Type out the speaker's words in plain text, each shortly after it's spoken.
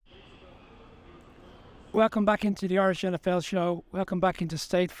Welcome back into the Irish NFL show. Welcome back into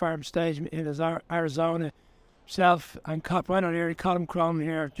State Farm Stadium in Arizona. Myself and Brian O'Leary, Colin Crone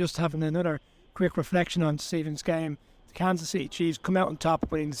here, just having another quick reflection on this evening's game. The Kansas City Chiefs come out on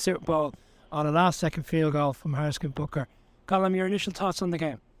top, winning the Super Bowl on a last-second field goal from Harrison Butker. Colin, your initial thoughts on the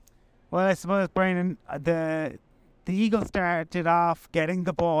game? Well, I suppose, Brian, the Eagles started off getting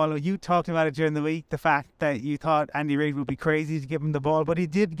the ball. You talked about it during the week, the fact that you thought Andy Reid would be crazy to give him the ball, but he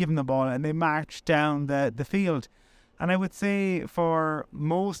did give him the ball, and they marched down the field. And I would say for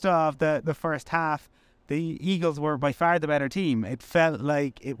most of the first half, the Eagles were by far the better team. It felt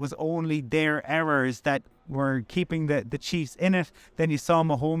like it was only their errors that were keeping the Chiefs in it. Then you saw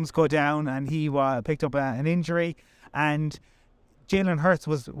Mahomes go down, and he picked up an injury, and Jalen Hurts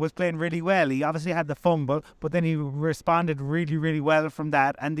was playing really well. He obviously had the fumble, but then he responded really, really well from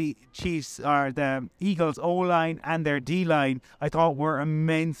that. And the Chiefs, or the Eagles O-line and their D-line, I thought were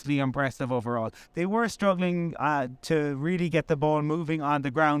immensely impressive overall. They were struggling to really get the ball moving on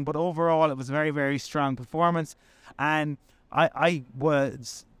the ground, but overall it was a very, very strong performance. And I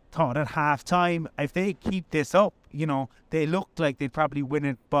was thought at halftime, if they keep this up, they looked like they'd probably win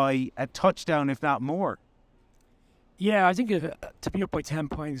it by a touchdown, if not more. Yeah, I think to be up by 10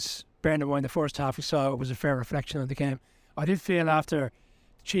 points, bearing in mind the first half we saw, it was a fair reflection of the game. I did feel after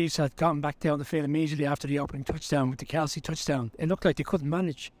the Chiefs had gotten back down the field immediately after the opening touchdown with the Kelsey touchdown, it looked like they couldn't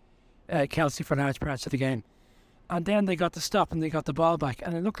manage Kelsey for large parts of the game. And then they got the stop and they got the ball back,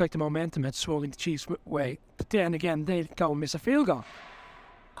 and it looked like the momentum had swung the Chiefs' way. But then again, they go and miss a field goal.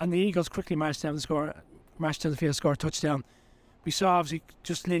 And the Eagles quickly marched down the field, score a touchdown. We saw, obviously,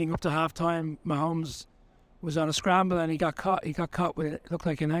 just leading up to halftime, Mahomes was on a scramble and he got caught. He got caught with it looked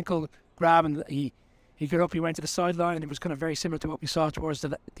like an ankle grab, and he got up. He went to the sideline, and it was kind of very similar to what we saw towards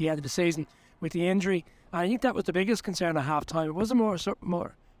the end of the season with the injury. And I think that was the biggest concern at halftime. It wasn't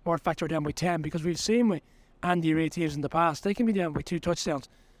more factor down by 10, because we've seen with Andy Reid teams in the past, they can be down by 2 touchdowns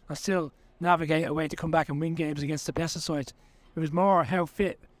and still navigate a way to come back and win games against the best of sides. It was more how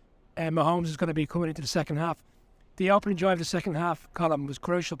fit Mahomes is going to be coming into the second half. The opening drive of the second half, Colin, was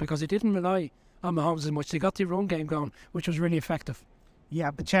crucial because they didn't rely on Mahomes as much. They got the run game going, which was really effective.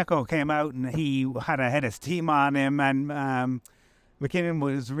 Yeah, Pacheco came out and he had a head of steam on him, and McKinnon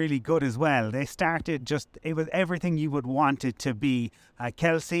was really good as well. They started it was everything you would want it to be.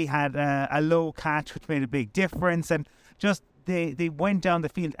 Kelsey had a low catch, which made a big difference, and just they went down the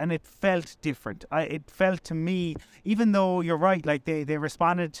field and it felt different. It felt to me, even though you're right, like they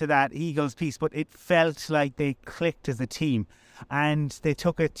responded to that Eagles piece, but it felt like they clicked as a team. And they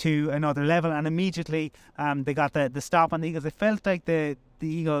took it to another level, and immediately they got the stop on the Eagles. It felt like the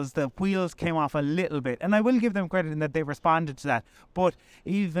Eagles, the wheels came off a little bit, and I will give them credit in that they responded to that. But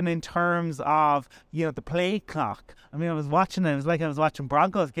even in terms of the play clock, I mean, I was watching it. It was like I was watching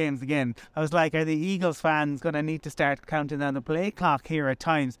Broncos games again. I was like, are the Eagles fans going to need to start counting down the play clock here at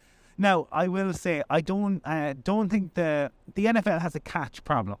times? Now, I will say, I don't think the NFL has a catch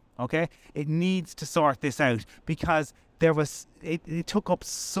problem. Okay, it needs to sort this out, because it took up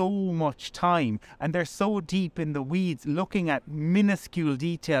so much time, and they're so deep in the weeds looking at minuscule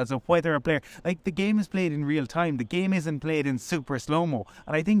details of whether a player, like, the game is played in real time. The game isn't played in super slow-mo,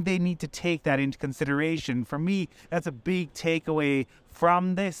 and I think they need to take that into consideration. For me, that's a big takeaway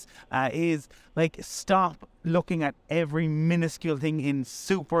from this, is like, stop looking at every minuscule thing in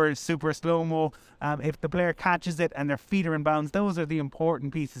super slow-mo. If the player catches it and their feet are in bounds, those are the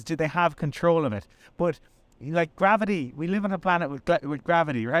important pieces. Do they have control of it? But like gravity, we live on a planet with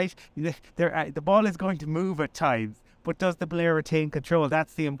gravity, right? The ball is going to move at times, but does the player retain control?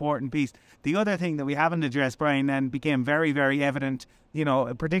 That's the important piece. The other thing that we haven't addressed, Brian, and became very, very evident,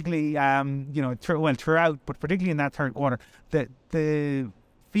 particularly, throughout, but particularly in that third quarter, that the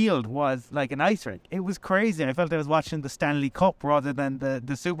field was like an ice rink. It was crazy. I felt I was watching the Stanley Cup rather than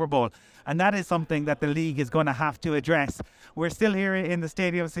the Super Bowl. And that is something that the league is going to have to address. We're still here in the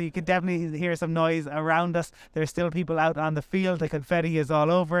stadium, so you can definitely hear some noise around us. There's still people out on the field. The confetti is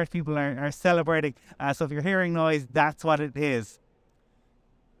all over it. People are celebrating. So if you're hearing noise, that's what it is.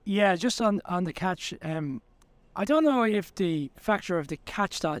 Yeah, just on the catch, I don't know if the factor of the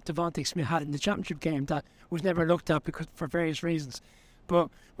catch that Devontae Smith had in the championship game that was never looked at for various reasons. But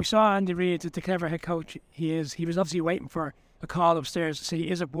we saw Andy Reid, the clever head coach he is. He was obviously waiting for a call upstairs to see,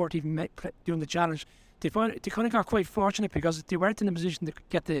 is it worth even doing the challenge? They kind of got quite fortunate, because they weren't in a position to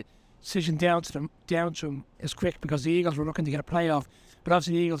get the decision down to them as quick, because the Eagles were looking to get a playoff. But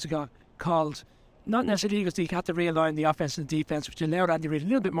obviously the Eagles got called, not necessarily Eagles, they had to realign the offense and the defense, which allowed Andy Reid a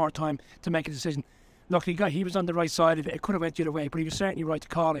little bit more time to make a decision. Luckily, he was on the right side of it. It could have went the other way, but he was certainly right to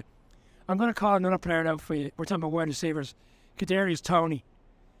call it. I'm going to call another player out for you. We're talking about wide receivers. Kadarius Toney.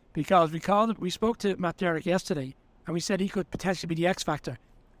 because we spoke to Matt Derrick yesterday, and we said he could potentially be the X factor.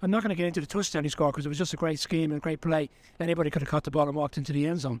 I'm not going to get into the touchdown he scored because it was just a great scheme and a great play. Anybody could have caught the ball and walked into the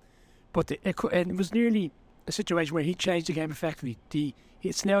end zone. But it was nearly a situation where he changed the game effectively.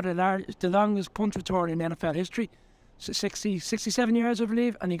 It's now the longest punt return in NFL history, 67 yards, I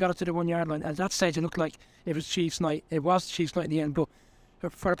believe, and he got it to the 1 yard line. At that stage, it looked like it was Chiefs' night. It was Chiefs' night in the end, but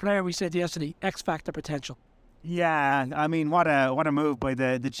for a player, we said yesterday, X factor potential. Yeah, I mean, what a move by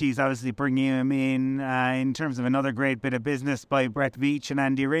the Chiefs, obviously bringing him in terms of another great bit of business by Brett Veach and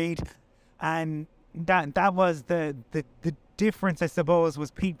Andy Reid. And that was the difference, I suppose,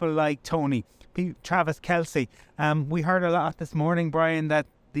 was people like Tony, Travis Kelce. We heard a lot this morning, Brian, that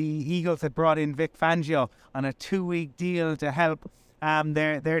the Eagles had brought in Vic Fangio on a 2-week deal to help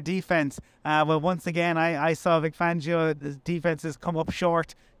their defense. Well, once again, I saw Vic Fangio's defenses come up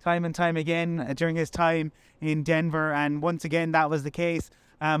short time and time again during his time in Denver, and once again that was the case.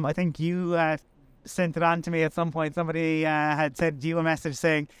 I think you sent it on to me at some point. Somebody had sent you a message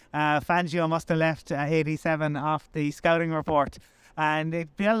saying Fangio must have left 87 off the scouting report, and it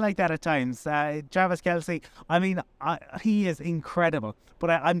felt like that at times. Travis Kelce, I mean, he is incredible, but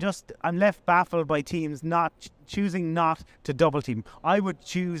I'm left baffled by teams choosing not to double team. I would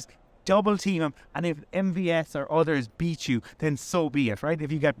choose double team him, and if MVS or others beat you, then so be it, right?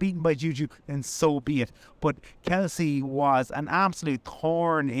 If you get beaten by Juju, then so be it. But Kelce was an absolute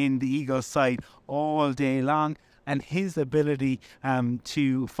thorn in the Eagles' side all day long, and his ability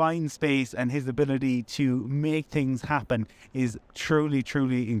to find space and his ability to make things happen is truly,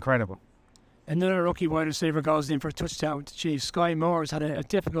 truly incredible. Another rookie wide receiver goes in for a touchdown with the Chiefs. Sky Moore has had a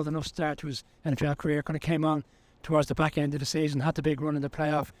difficult enough start to his NFL career. Kind of came on towards the back end of the season, had the big run in the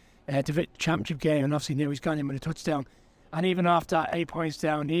playoff championship game, and obviously now he's gone in with a touchdown. And even after 8 points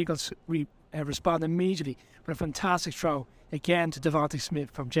down, the Eagles respond immediately with a fantastic throw again to Devontae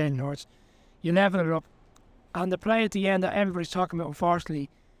Smith from Jalen Hurts. You level it up, and the play at the end that everybody's talking about, unfortunately,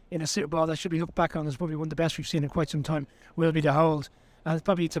 in a Super Bowl that should be looked back on as probably one of the best we've seen in quite some time, will be the hold. And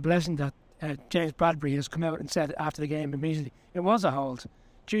it's a blessing that James Bradbury has come out and said after the game immediately it was a hold.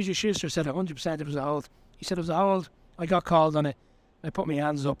 Juju Schuster said 100% it was a hold. He said it was a hold. I got called on it. I put my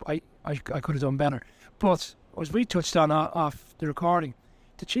hands up. I could have done better. But as we touched on off the recording,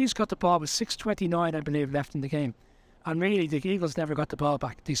 the Chiefs got the ball with 6:29, I believe, left in the game. And really, the Eagles never got the ball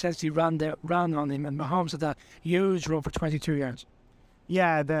back. They essentially ran on him, and Mahomes had that huge run for 22 yards.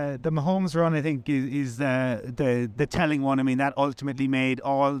 Yeah, the Mahomes run, I think, is the telling one. I mean, that ultimately made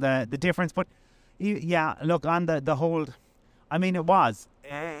all the difference. But, yeah, look, on the hold, I mean, it was.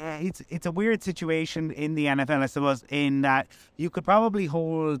 It's a weird situation in the NFL, I suppose, in that you could probably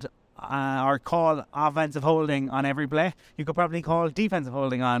hold or call offensive holding on every play. You could probably call defensive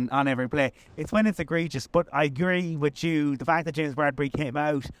holding on every play. It's when it's egregious. But I agree with you. The fact that James Bradbury came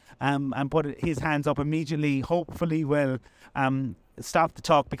out and put his hands up immediately hopefully will stop the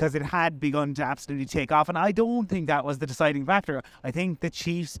talk, because it had begun to absolutely take off. And I don't think that was the deciding factor. I think the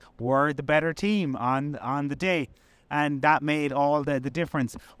Chiefs were the better team on the day, and that made all the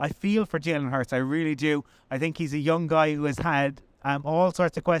difference. I feel for Jalen Hurts, I really do. I think he's a young guy who has had all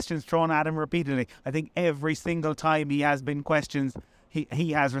sorts of questions thrown at him repeatedly. I think every single time he has been questioned,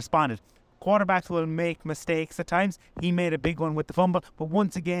 he has responded. Quarterbacks will make mistakes at times. He made a big one with the fumble, but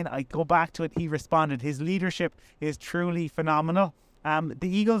once again, I go back to it, he responded. His leadership is truly phenomenal. The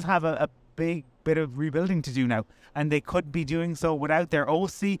Eagles have a big bit of rebuilding to do now, and they could be doing so without their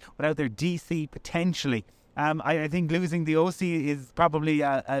OC, without their DC potentially. I think losing the OC is probably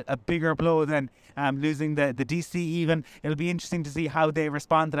a bigger blow than losing the DC even. It'll be interesting to see how they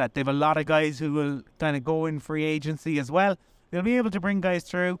respond to that. They have a lot of guys who will kind of go in free agency as well. They'll be able to bring guys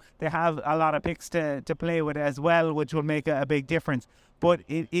through. They have a lot of picks to play with as well, which will make a big difference. But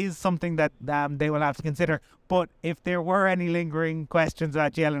it is something that they will have to consider. But if there were any lingering questions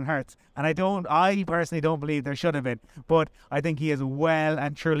about Jalen Hurts, and I personally don't believe there should have been, but I think he has well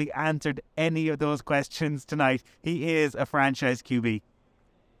and truly answered any of those questions tonight. He is a franchise QB.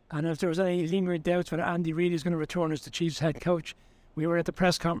 And if there was any lingering doubts whether Andy Reid is going to return as the Chiefs head coach, we were at the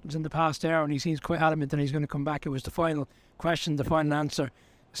press conference in the past hour, and he seems quite adamant that he's going to come back. It was the final question, the final answer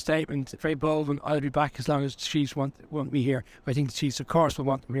statement, very bold one. I'll be back as long as the Chiefs want me here. I think the Chiefs, of course, will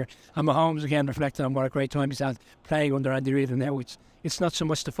want them here. And Mahomes again reflecting on what a great time he's had playing under Andy Reid, and now it's not so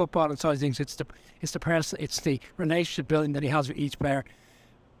much the football and side of things. It's the relationship building that he has with each player.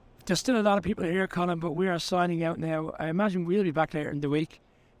 There's still a lot of people here, Colin, but we are signing out now. I imagine we'll be back later in the week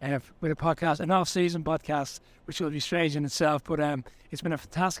with a podcast, an off-season podcast, which will be strange in itself. But it's been a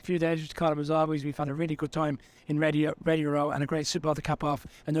fantastic few days with Colin as always. We've had a really good time in Radio Row, and a great Super Bowl to cap off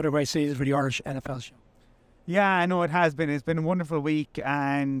another great season for the Irish NFL show. Yeah, I know it has been. It's been a wonderful week,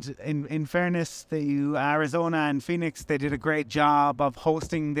 and in fairness, the Arizona and Phoenix, they did a great job of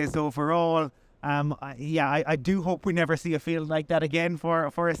hosting this overall. I do hope we never see a field like that again for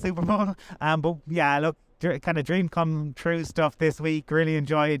a Super Bowl. But yeah, look, kind of dream come true stuff this week. Really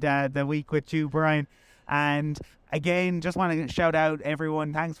enjoyed the week with you, Brian. And again, just want to shout out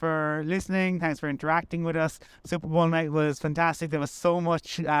everyone. Thanks for listening. Thanks for interacting with us. Super Bowl night was fantastic. There was so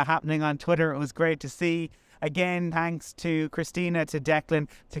much happening on Twitter. It was great to see. Again, thanks to Christina, to Declan,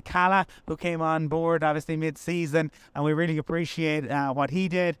 to Calla, who came on board obviously mid-season, and we really appreciate what he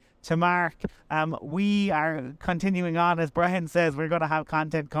did. To Mark, we are continuing on, as Brian says. We're going to have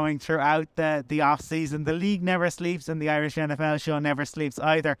content coming throughout the off-season. The league never sleeps, and the Irish NFL show never sleeps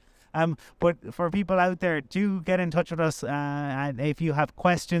either. But for people out there, do get in touch with us. And if you have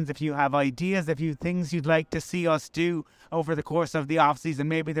questions, if you have ideas, if you things you'd like to see us do over the course of the off season,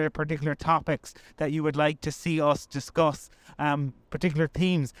 maybe there are particular topics that you would like to see us discuss, particular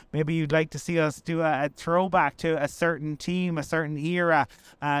themes. Maybe you'd like to see us do a throwback to a certain team, a certain era,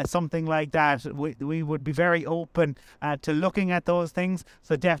 something like that. We would be very open to looking at those things.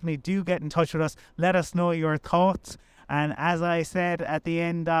 So definitely do get in touch with us. Let us know your thoughts. And as I said at the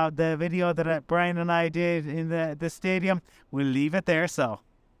end of the video that Brian and I did in the stadium, we'll leave it there. So.